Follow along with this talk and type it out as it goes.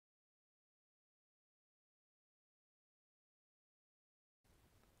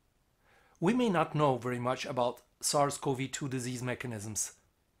We may not know very much about SARS-CoV-2 disease mechanisms,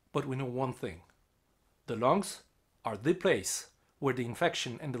 but we know one thing. The lungs are the place where the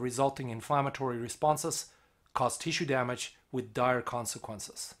infection and the resulting inflammatory responses cause tissue damage with dire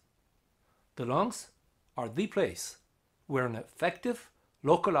consequences. The lungs are the place where an effective,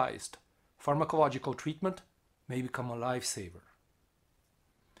 localized pharmacological treatment may become a lifesaver.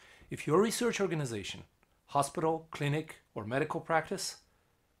 If your research organization, hospital, clinic, or medical practice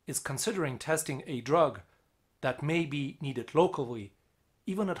is considering testing a drug that may be needed locally,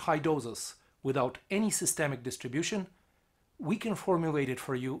 even at high doses, without any systemic distribution, we can formulate it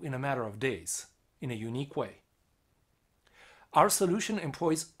for you in a matter of days, in a unique way. Our solution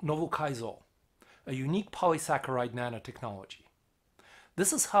employs novocaizole, a unique polysaccharide nanotechnology.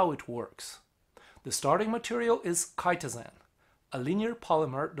 This is how it works. The starting material is chitosan, a linear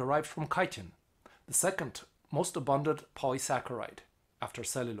polymer derived from chitin, the second most abundant polysaccharide after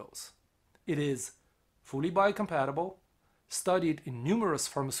cellulose. It is fully biocompatible, studied in numerous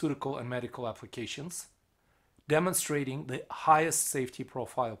pharmaceutical and medical applications, demonstrating the highest safety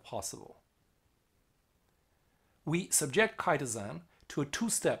profile possible. We subject chitosan to a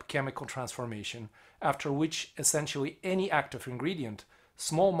two-step chemical transformation, after which essentially any active ingredient,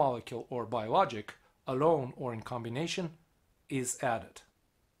 small molecule or biologic, alone or in combination, is added.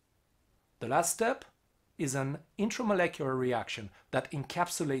 The last step is an intramolecular reaction that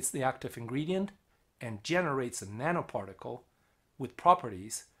encapsulates the active ingredient and generates a nanoparticle with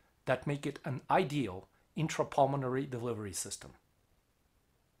properties that make it an ideal intrapulmonary delivery system.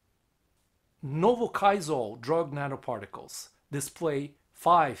 Novocaizole drug nanoparticles display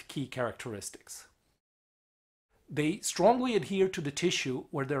 5 key characteristics. They strongly adhere to the tissue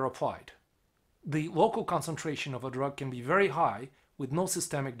where they're applied. The local concentration of a drug can be very high with no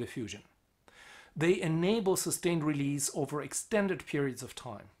systemic diffusion. They enable sustained release over extended periods of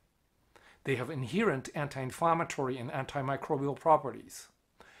time. They have inherent anti-inflammatory and antimicrobial properties.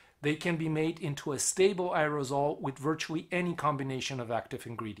 They can be made into a stable aerosol with virtually any combination of active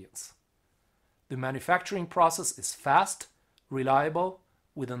ingredients. The manufacturing process is fast, reliable,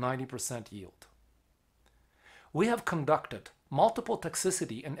 with a 90% yield. We have conducted multiple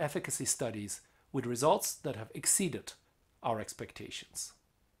toxicity and efficacy studies with results that have exceeded our expectations.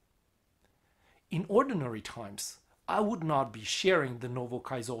 In ordinary times, I would not be sharing the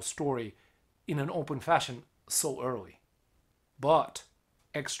novocaizole story in an open fashion so early. But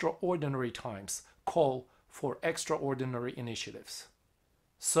extraordinary times call for extraordinary initiatives.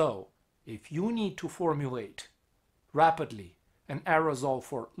 So, if you need to formulate rapidly an aerosol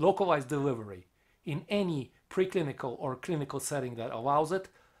for localized delivery in any preclinical or clinical setting that allows it,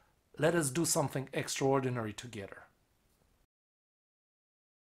 let us do something extraordinary together.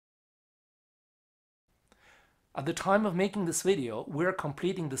 At the time of making this video, we are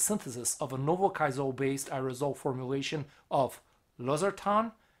completing the synthesis of a novocaizole-based aerosol formulation of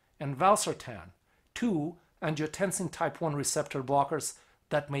losartan and valsartan, 2 angiotensin type 1 receptor blockers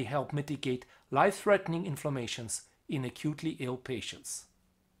that may help mitigate life-threatening inflammations in acutely ill patients.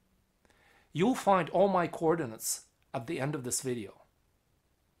 You'll find all my coordinates at the end of this video.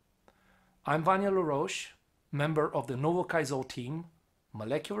 I'm Vanya LaRoche, member of the novocaizole team,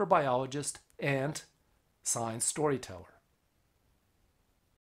 molecular biologist, and science storyteller.